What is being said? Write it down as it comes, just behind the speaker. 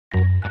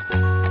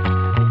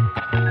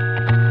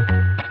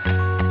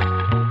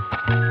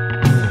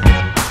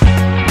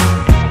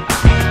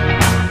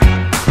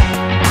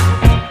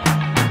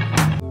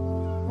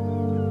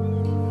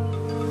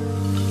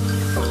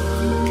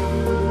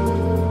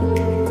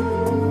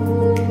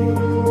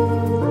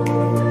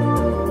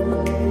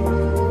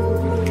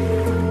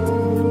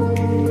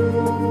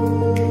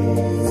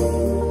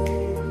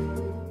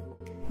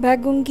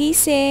bagong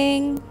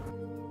gising!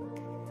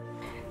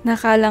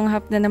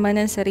 Nakalanghap na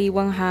naman ng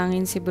sariwang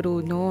hangin si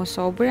Bruno.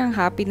 Sobrang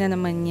happy na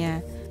naman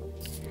niya.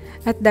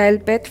 At dahil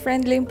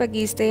pet-friendly yung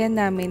pag-i-stayan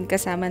namin,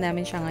 kasama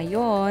namin siya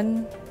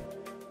ngayon.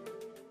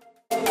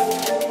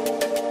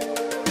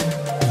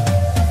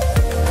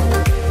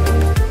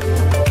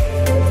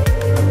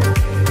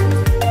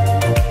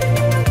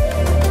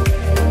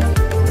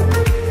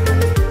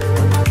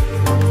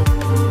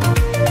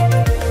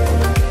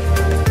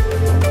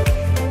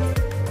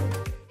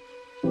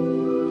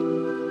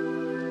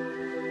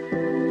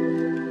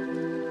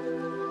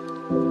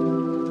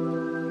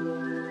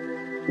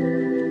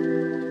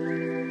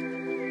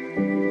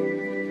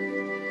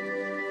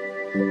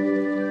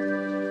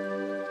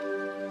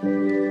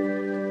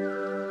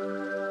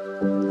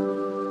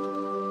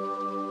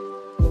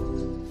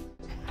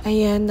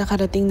 Ayan,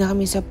 nakarating na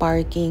kami sa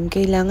parking.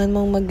 Kailangan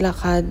mong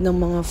maglakad ng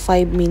mga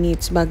 5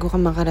 minutes bago ka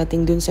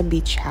makarating dun sa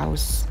beach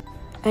house.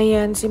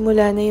 Ayan,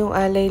 simula na yung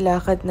alay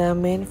lakad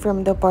namin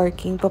from the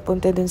parking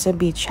papunta dun sa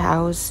beach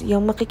house.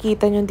 Yung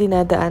makikita yung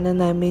dinadaanan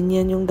namin,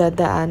 yan yung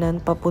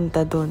dadaanan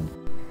papunta dun.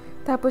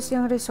 Tapos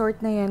yung resort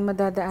na yan,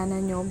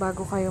 madadaanan nyo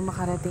bago kayo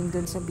makarating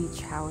dun sa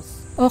beach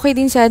house. Okay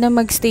din sana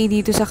magstay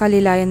dito sa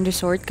Kalilayan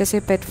Resort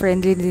kasi pet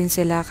friendly din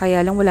sila, kaya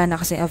lang wala na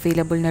kasi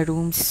available na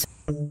rooms.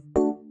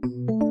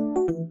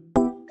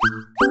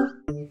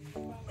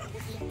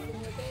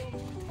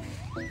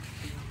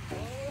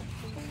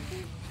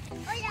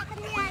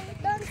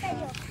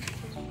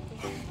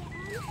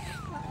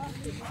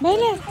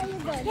 Bella!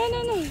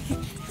 No.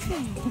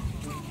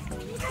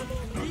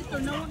 Dito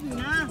na, wag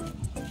na.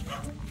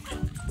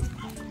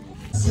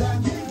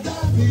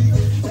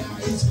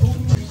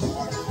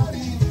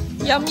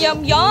 Yum, yum,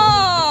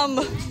 yum!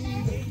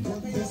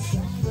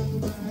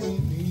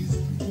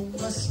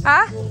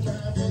 Ha?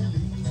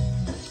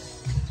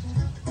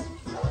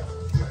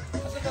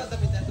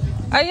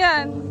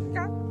 Ayan.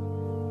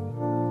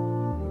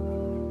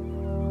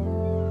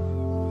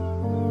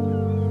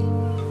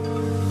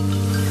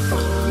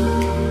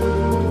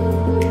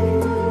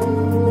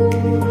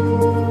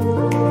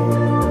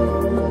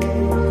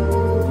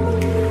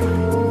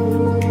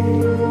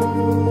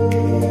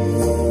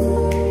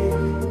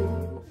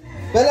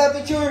 Bella,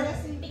 picture!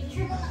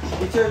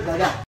 Picture,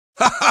 dada.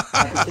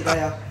 Picture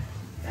tayo.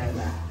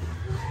 Dada.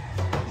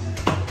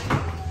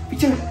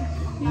 Picture!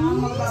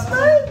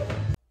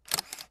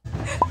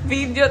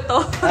 Video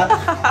to.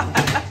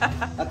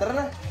 Tara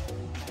na.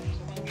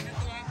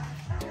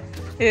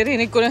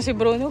 Irinig ko na si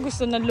Bruno,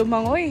 gusto na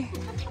lumangoy.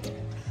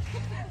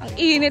 Ang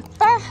init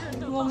pa.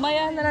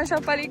 Mamaya na lang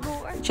sa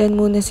paliguan. Diyan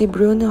muna si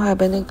Bruno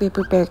habang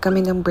nagpe-prepare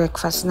kami ng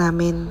breakfast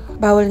namin.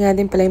 Bawal nga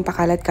din pala yung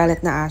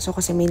pakalat-kalat na aso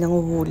kasi may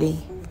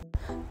nanguhuli.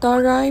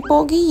 Taray,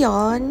 pogi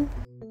yan.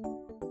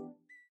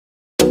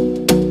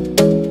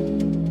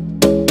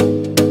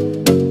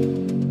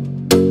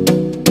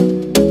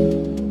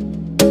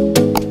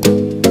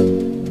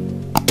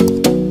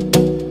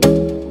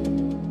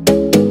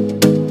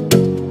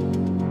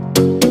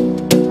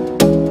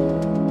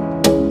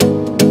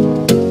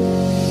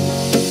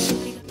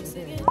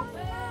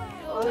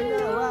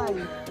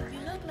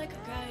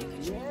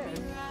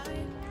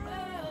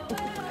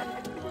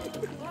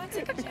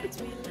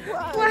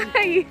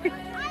 Why?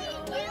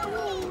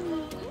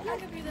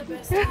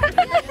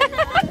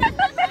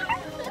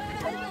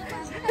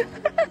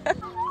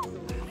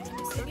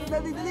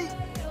 Dali.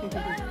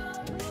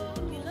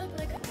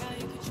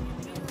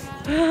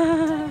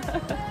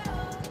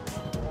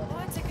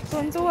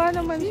 Tuntua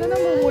naman siya,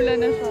 namumula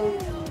na siya.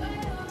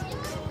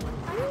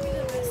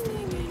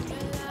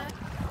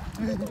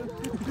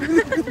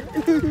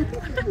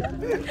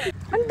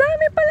 Ang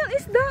dami palang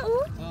isda,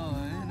 oh. Oo,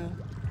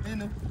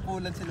 ayun o.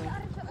 Pulan sila.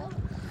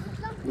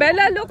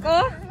 Bella, look,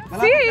 oh.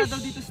 Malapit Fish! na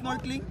daw dito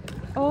snorkeling.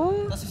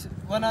 Oh. Tapos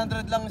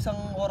 100 lang isang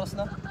oras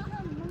na.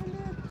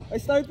 Ay,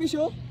 starfish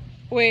oh.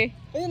 We,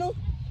 Ayun oh.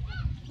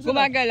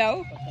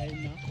 gumagalaw.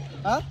 Patayin na.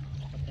 Ha?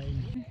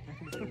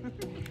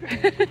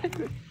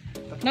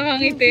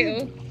 Nakangiti,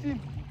 oh.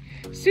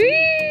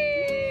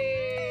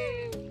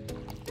 Sweet!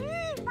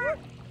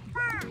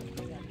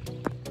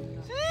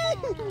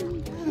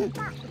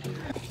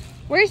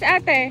 Where's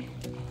ate?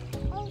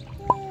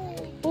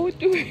 Oh,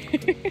 two.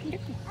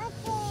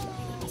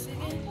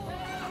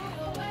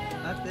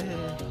 Ate.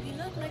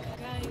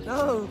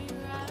 No.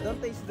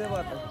 Don't taste the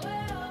water.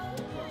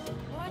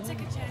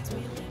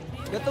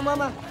 Gato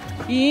mama.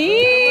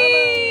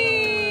 Eee!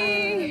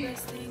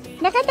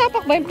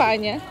 Nakatapak ba yung paa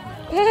niya?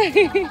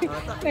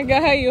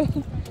 Nagahayo.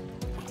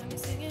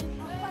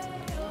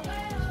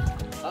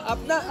 Up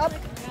na, up.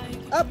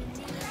 Up.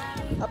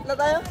 Up na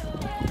tayo.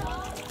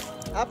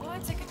 Up.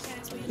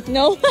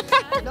 No.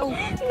 No.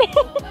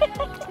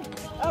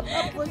 Up.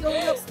 We're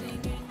going up.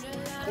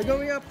 We're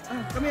going up.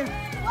 Come here.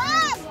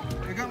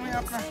 We're going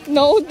up na.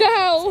 No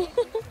daw.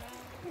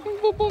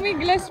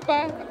 Pupumiglas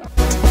pa.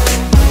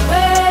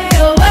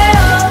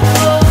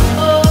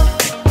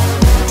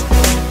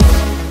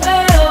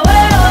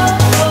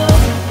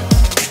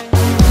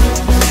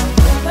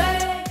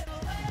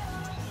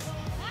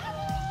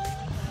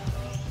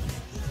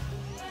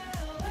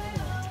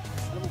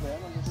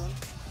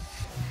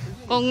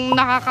 yung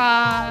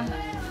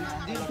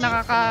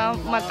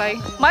nakakamatay.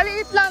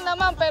 Maliit lang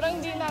naman pero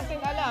hindi natin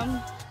alam.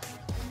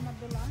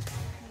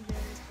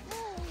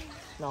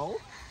 No?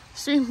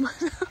 Swim.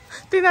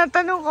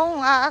 Tinatanong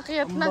kung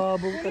aakyat na. Ang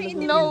babaw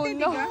talaga. No.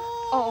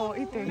 Oo,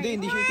 itim.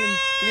 Hindi siya itim.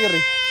 Clear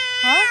eh.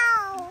 Ha?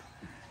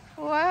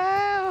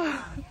 Wow.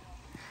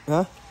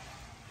 Ha?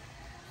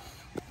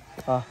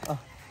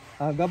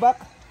 Gabak.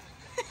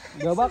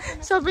 Gabak.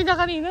 Sabi na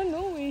kanina,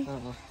 no eh.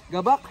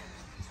 Gabak.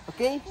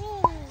 Okay?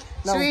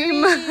 Now.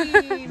 Swim.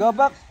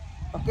 Gabak.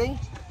 Okay?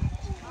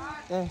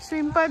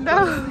 Swim pa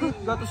daw.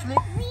 Go to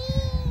sleep.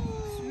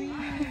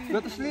 Go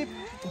to sleep.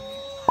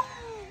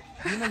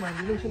 Hindi naman,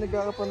 hindi siya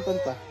nagkakapantan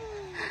pa.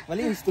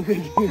 Malinis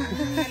tubig.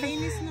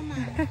 Malinis naman.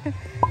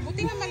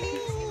 Buti nga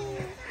malinis.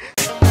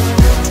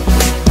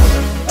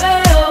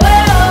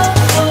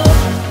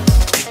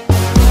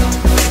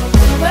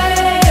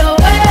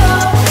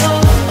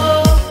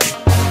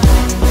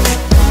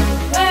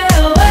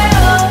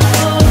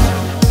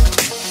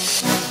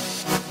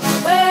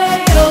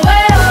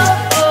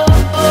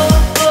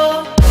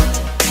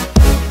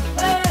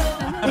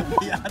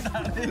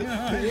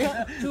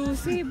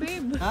 Juicy,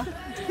 babe. Ha?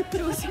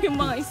 Juicy yung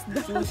mga isda.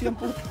 Susi ang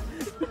puto.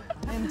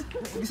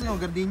 Gusto nyo,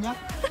 gardenia?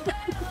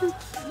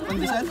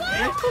 Pandesal?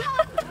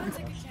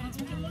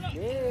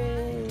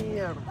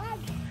 Yeah.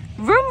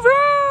 Vroom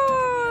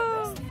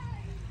vroom!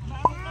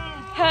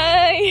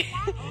 Hi!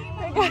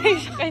 Nag-hi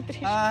siya kay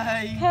Trish.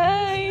 Hi!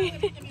 Hi!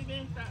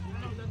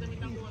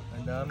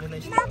 Ang dami na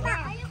isda.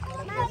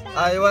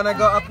 I wanna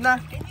go up na?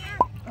 Sige.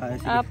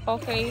 Up,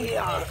 okay.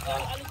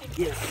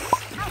 Yes.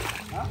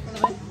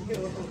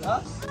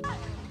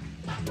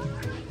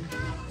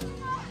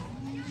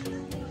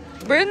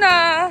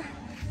 Bruna!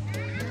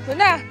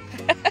 Bruna!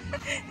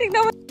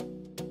 Tignan mo.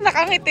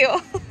 Nakangiti, oh.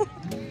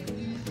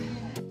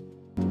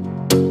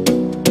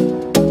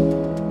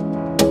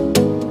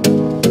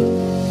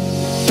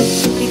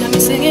 You got me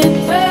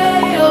singing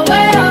way oh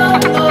way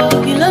oh.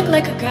 You look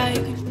like a guy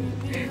who could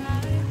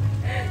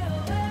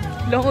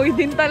Longoy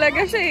din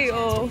talaga siya, eh.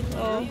 Oh.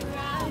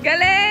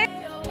 Galing!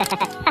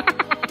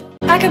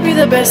 I could be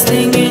the best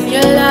thing in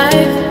your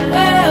life.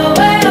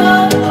 Way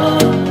oh.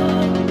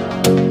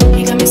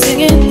 You got me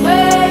singing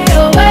way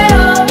oh.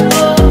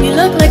 You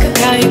look like a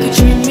guy who could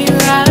treat me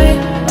right.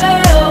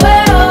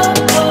 Way oh.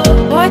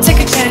 Boy,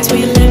 take a chance,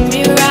 will you let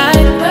me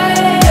ride?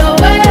 Way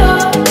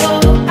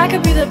oh. I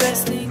could be the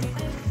best thing.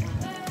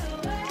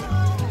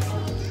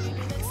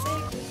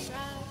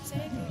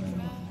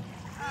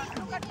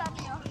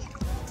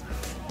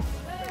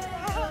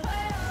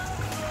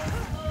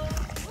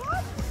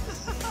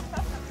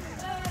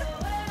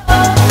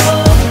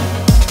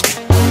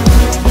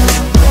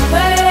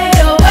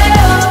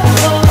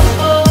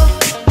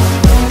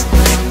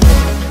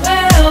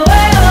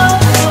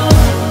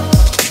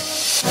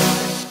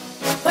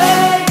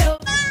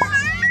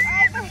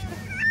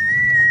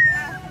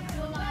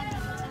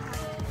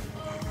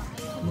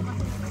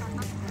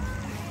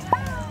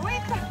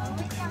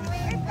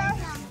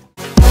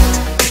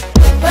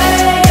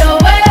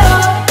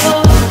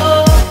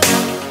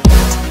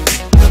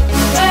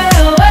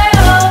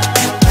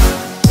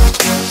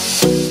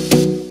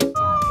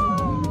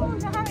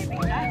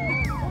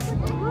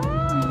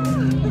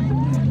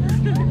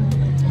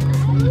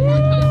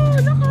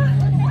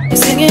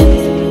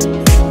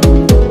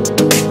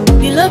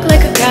 You look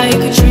like a guy who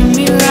could treat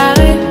me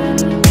right.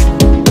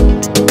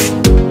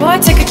 Boy,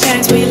 take a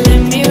chance, will you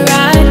let me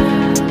ride?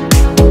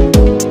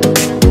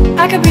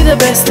 I could be the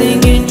best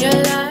thing in your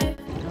life.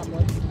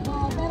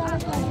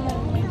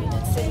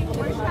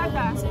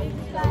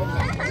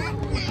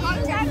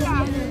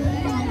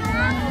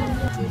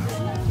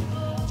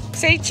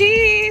 Say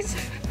cheese!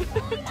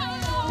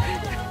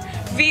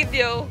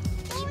 Video.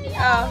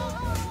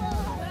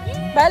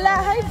 Bala,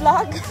 hi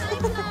vlog!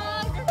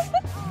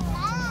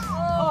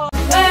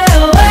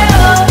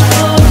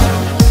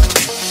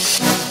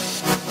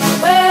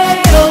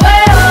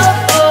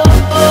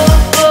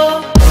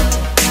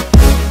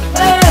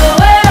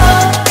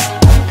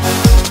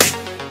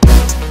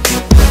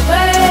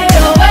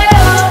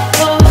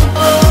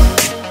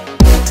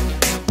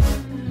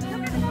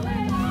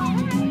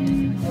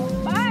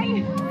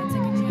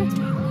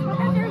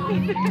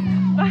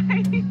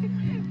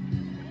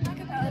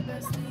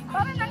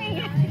 Parang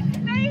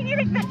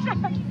nanginginig na siya.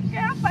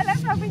 Kaya pala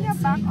sabi niya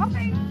back.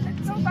 Okay,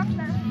 let's go back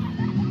na.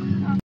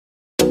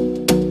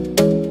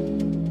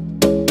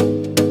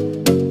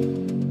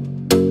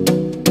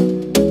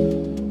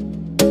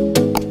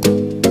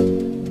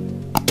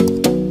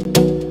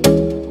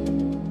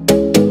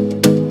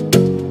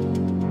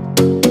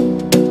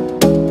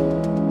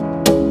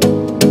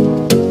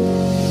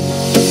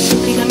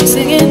 You got me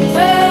singing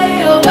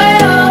way oh.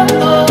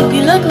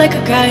 You look like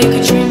a guy who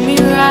could treat me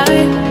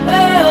right.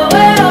 Way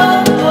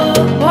oh.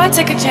 Boy,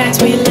 take a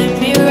chance, will you let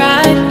me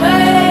ride?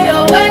 Way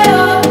oh.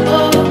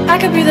 I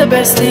could be the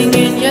best thing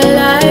in your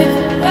life.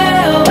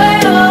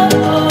 Way oh.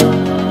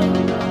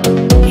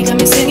 You got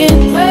me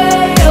singing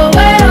way oh.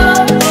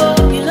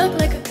 You look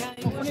like a guy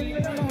who could treat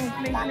me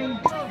right.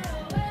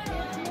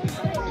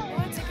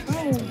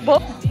 Bo?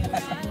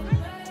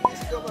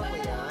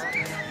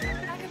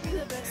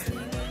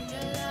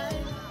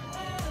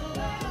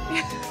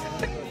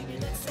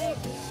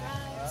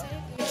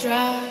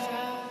 try.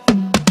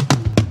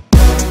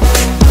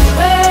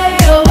 Way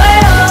oh, way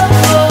oh,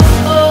 oh,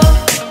 oh.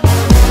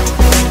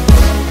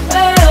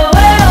 Way oh,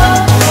 way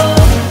oh,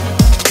 oh.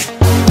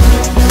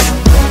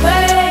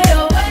 Way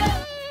oh, way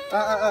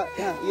oh.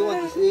 Yeah. You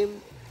want to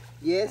swim?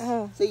 Yes?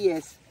 Say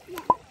yes.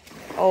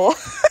 Oh.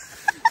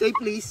 Say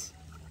please.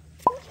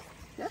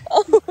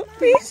 Oh,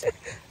 please.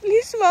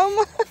 Please,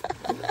 Mama.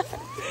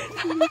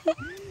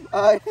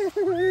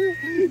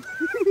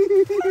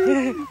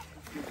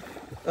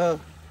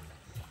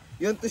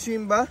 You want to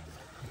swim ba?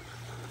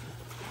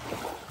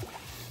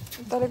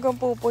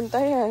 Talagang pupunta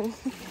yan.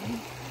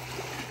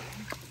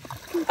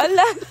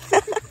 Ala!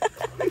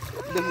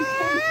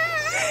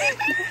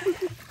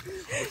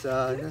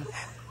 Sana.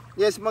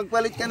 Yes,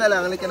 magpalit ka na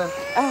lang. Halika na.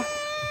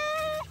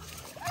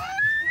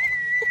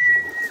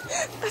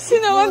 Kasi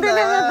naman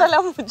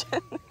dinadala mo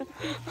dyan.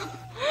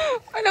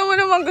 Alam mo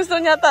naman gusto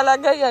niya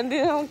talaga yan.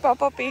 Hindi na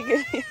magpapapigil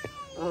yan.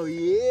 Oh,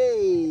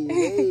 yay!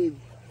 Babe.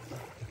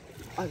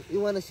 You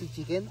wanna see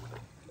chicken?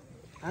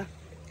 Huh?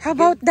 How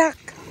about duck?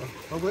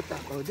 How about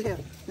that? Oh, there.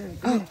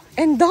 Oh,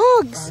 and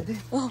dogs!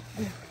 There. Oh.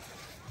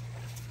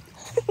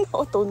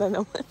 Nauto na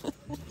naman.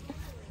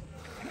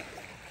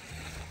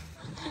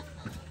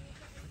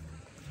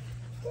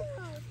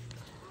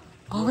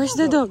 Oh, where's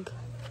the dog?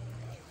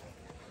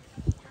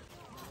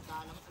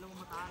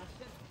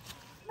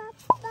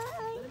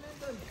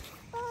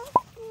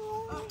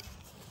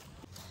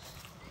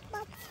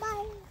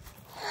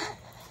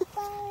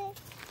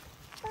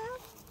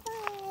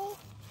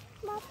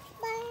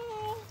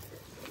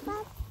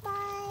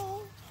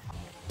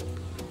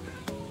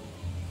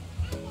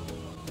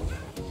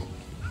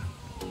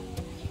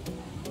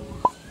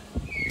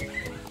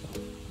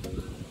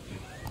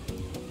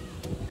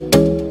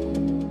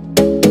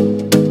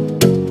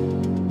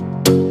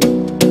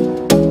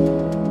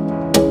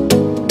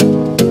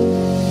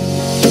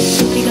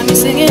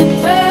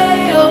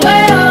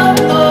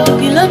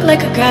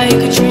 Like a guy, you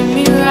could treat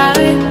me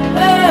right.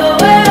 Way oh,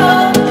 way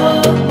oh,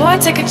 oh. Boy,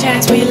 take a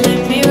chance, will you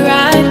let me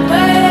ride?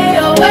 Way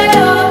oh,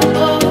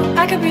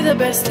 I could be the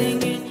best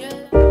thing in you.